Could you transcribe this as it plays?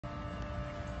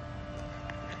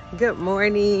Good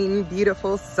morning,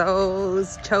 beautiful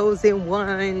souls, chosen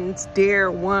ones, dear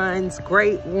ones,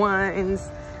 great ones.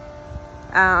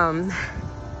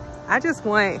 I just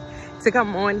want to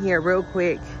come on here real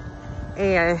quick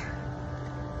and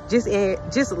just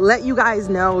let you guys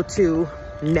know to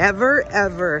never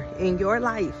ever in your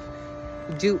life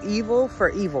do evil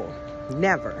for evil.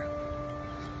 Never.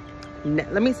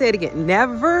 Let me say it again.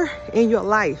 Never in your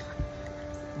life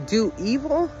do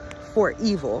evil for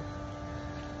evil.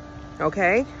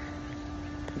 Okay,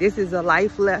 this is a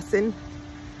life lesson,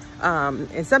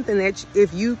 and something that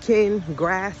if you can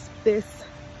grasp this,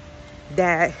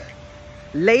 that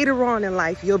later on in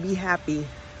life you'll be happy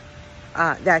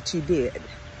that you did.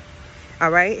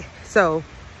 All right, so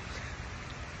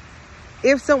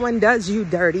if someone does you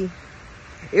dirty,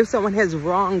 if someone has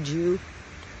wronged you,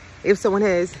 if someone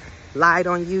has lied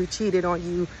on you, cheated on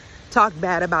you, talked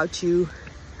bad about you,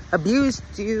 abused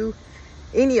you,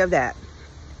 any of that,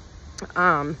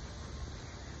 down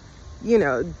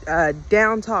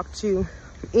talk to,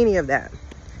 any of that,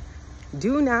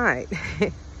 do not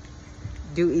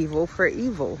do evil for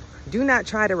evil. Do not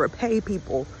try to repay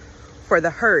people for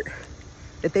the hurt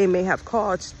that they may have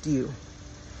caused you.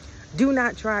 Do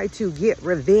not try to get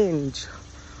revenge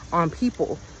on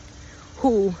people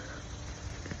who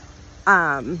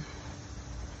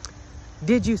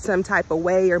did you some type of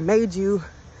way or made you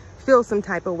feel some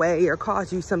type of way or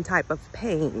caused you some type of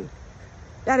pain.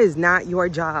 That is not your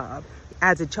job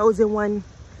as a chosen one,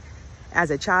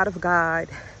 as a child of God,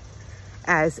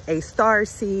 as a star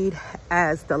seed,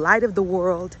 as the light of the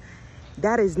world.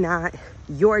 That is not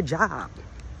your job.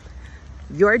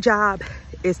 Your job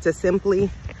is to simply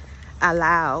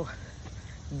allow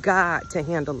God to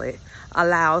handle it,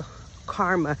 allow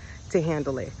karma to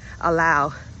handle it,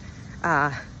 allow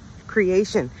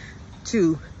creation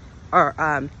to,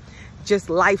 or just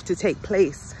life to take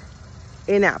place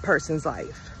in that person's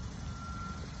life.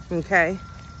 Okay,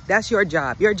 that's your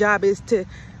job. Your job is to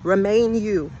remain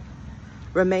you,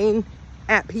 remain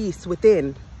at peace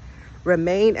within,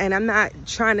 remain. And I'm not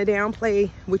trying to downplay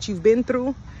what you've been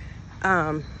through,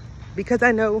 because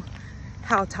I know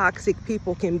how toxic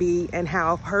people can be and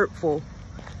how hurtful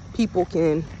people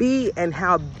can be and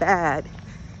how bad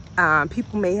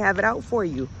people may have it out for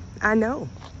you. I know.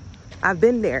 I've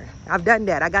been there. I've done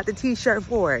that. I got the t-shirt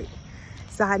for it.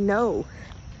 So I know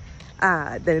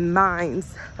the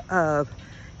minds of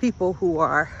people who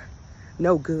are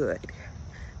no good,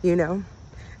 you know?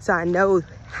 So I know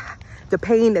the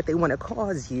pain that they want to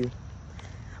cause you.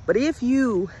 But if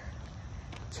you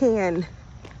can,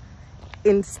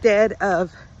 instead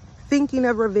of thinking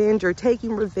of revenge or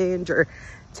taking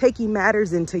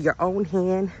matters into your own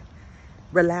hand,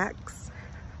 relax,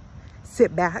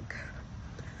 sit back,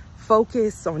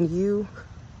 focus on you,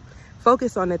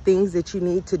 focus on the things that you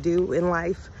need to do in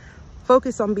life,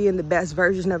 focus on being the best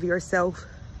version of yourself.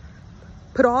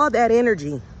 Put all that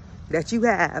energy that you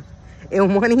have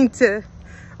in wanting to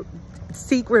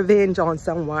seek revenge on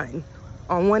someone,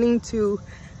 on wanting to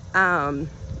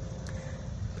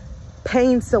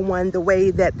pain someone the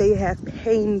way that they have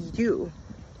pained you.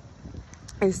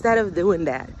 Instead of doing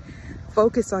that,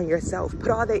 focus on yourself.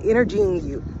 Put all that energy in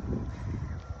you.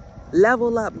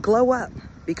 Level up, glow up,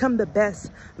 become the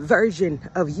best version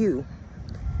of you,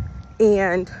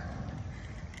 and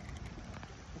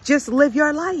just live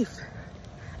your life.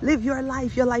 Live your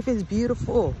life. Your life is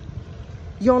beautiful.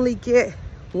 You only get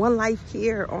one life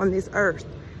here on this earth.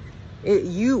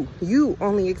 You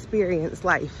only experience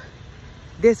life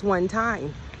this one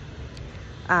time.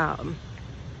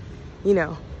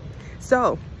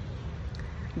 So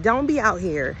don't be out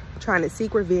here trying to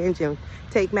seek revenge and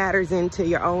take matters into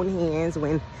your own hands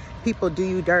when people do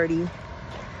you dirty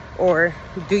or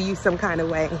do you some kind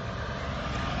of way.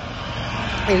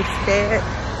 Instead,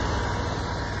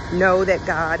 know that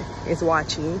God is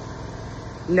watching.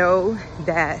 Know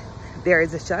that there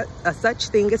is a such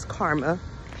thing as karma,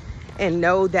 and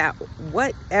know that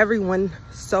what everyone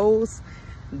sows,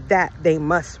 that they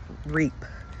must reap.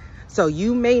 So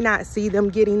you may not see them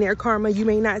getting their karma, you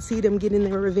may not see them getting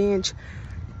their revenge,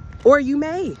 or you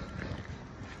may.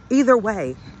 Either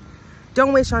way,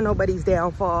 don't wish on nobody's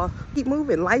downfall. Keep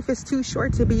moving. Life is too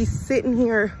short to be sitting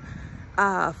here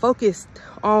focused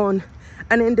on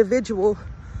an individual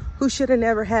who should have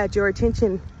never had your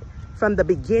attention from the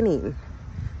beginning.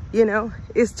 You know,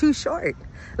 it's too short.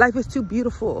 Life is too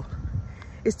beautiful.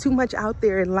 It's too much out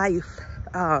there in life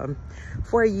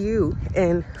for you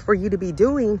and for you to be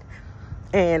doing,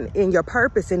 and in your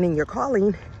purpose and in your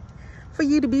calling, for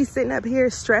you to be sitting up here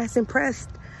stressed and pressed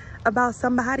about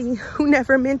somebody who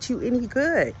never meant you any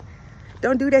good.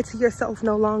 Don't do that to yourself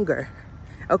no longer,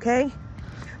 okay?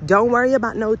 Don't worry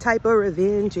about no type of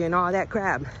revenge and all that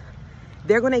crap.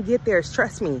 They're going to get theirs.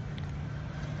 Trust me.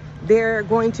 They're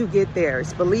going to get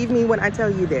theirs. Believe me when I tell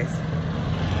you this.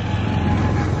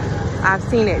 I've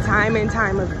seen it time and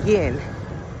time again.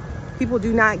 People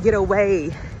do not get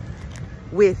away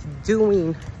with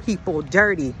doing people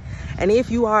dirty. And if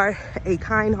you are a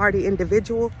kind-hearted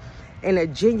individual and a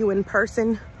genuine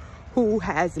person who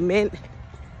has meant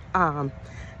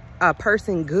a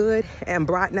person good and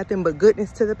brought nothing but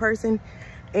goodness to the person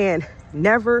and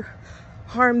never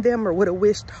harmed them or would have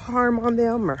wished harm on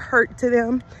them or hurt to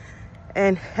them,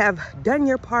 and have done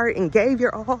your part and gave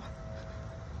your all,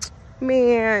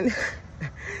 man,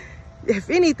 if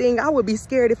anything, I would be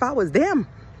scared if I was them.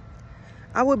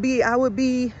 I would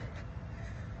be,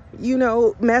 you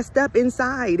know, messed up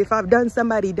inside if I've done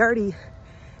somebody dirty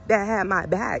that had my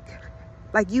back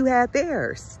like you had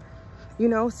theirs, you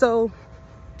know. So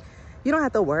you don't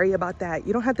have to worry about that.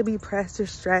 You don't have to be pressed or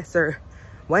stressed or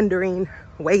wondering,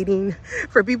 waiting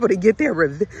for people to get their,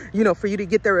 you know, for you to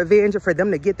get their revenge or for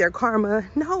them to get their karma.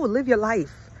 No, live your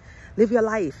life. Live your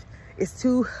life. It's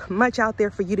too much out there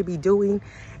for you to be doing,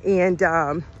 and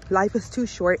life is too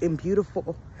short and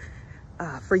beautiful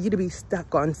for you to be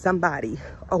stuck on somebody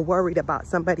or worried about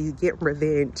somebody getting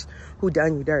revenge who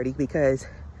done you dirty, because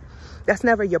that's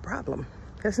never your problem.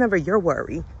 That's never your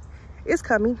worry. It's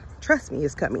coming. Trust me,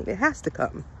 it's coming. It has to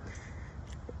come.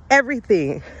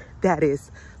 Everything that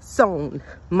is sown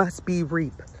must be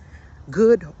reaped,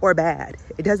 good or bad.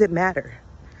 It doesn't matter.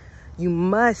 You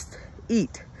must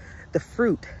eat the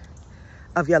fruit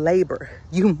of your labor.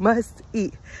 You must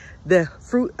eat the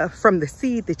fruit from the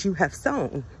seed that you have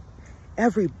sown.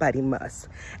 Everybody must.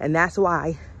 And that's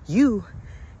why you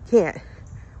can't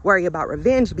worry about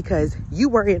revenge, because you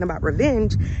worrying about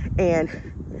revenge and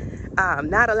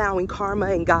not allowing karma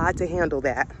and God to handle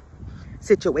that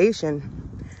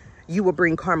situation, you will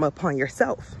bring karma upon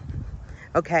yourself.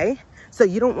 Okay? So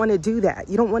you don't want to do that.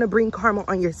 You don't want to bring karma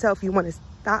on yourself. You want to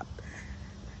stop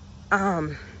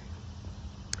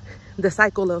the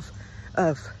cycle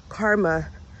of karma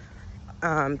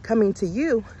coming to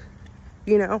you,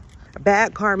 you know,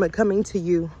 bad karma coming to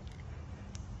you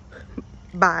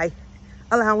by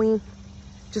allowing,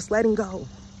 just letting go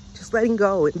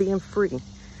and being free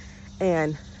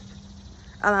and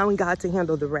allowing God to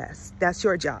handle the rest. That's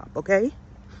your job, okay?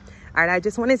 All right, I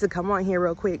just wanted to come on here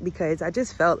real quick because I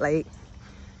just felt like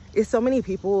it's so many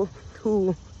people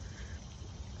who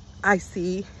I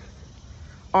see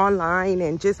online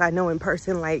and just I know in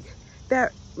person, like,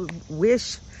 that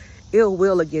wish ill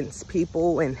will against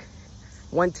people and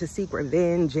want to seek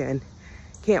revenge and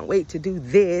can't wait to do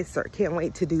this or can't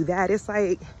wait to do that. It's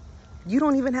like, you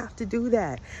don't even have to do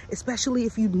that, especially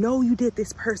if you know you did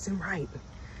this person right.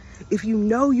 If you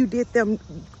know you did them,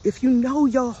 if you know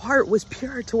your heart was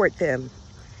pure toward them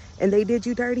and they did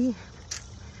you dirty,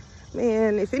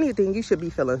 man, if anything, you should be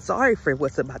feeling sorry for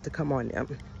what's about to come on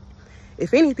them.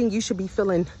 If anything, you should be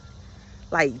feeling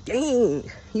like, dang,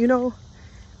 you know,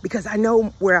 because I know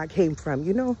where I came from,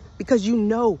 you know, because you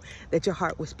know that your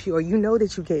heart was pure. You know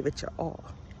that you gave it your all.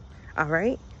 All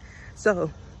right.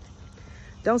 So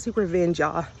don't seek revenge,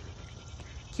 y'all.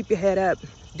 Keep your head up.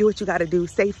 Do what you got to do.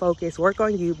 Stay focused. Work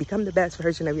on you. Become the best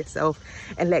version of yourself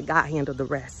and let God handle the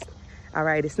rest. All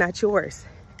right. It's not yours.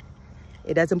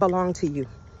 It doesn't belong to you.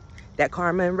 That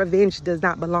karma and revenge does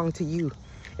not belong to you.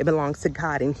 It belongs to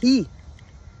God, and He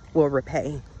will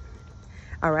repay.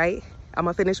 All right. I'm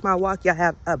going to finish my walk. Y'all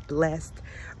have a blessed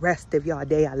rest of y'all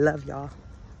day. I love y'all.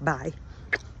 Bye.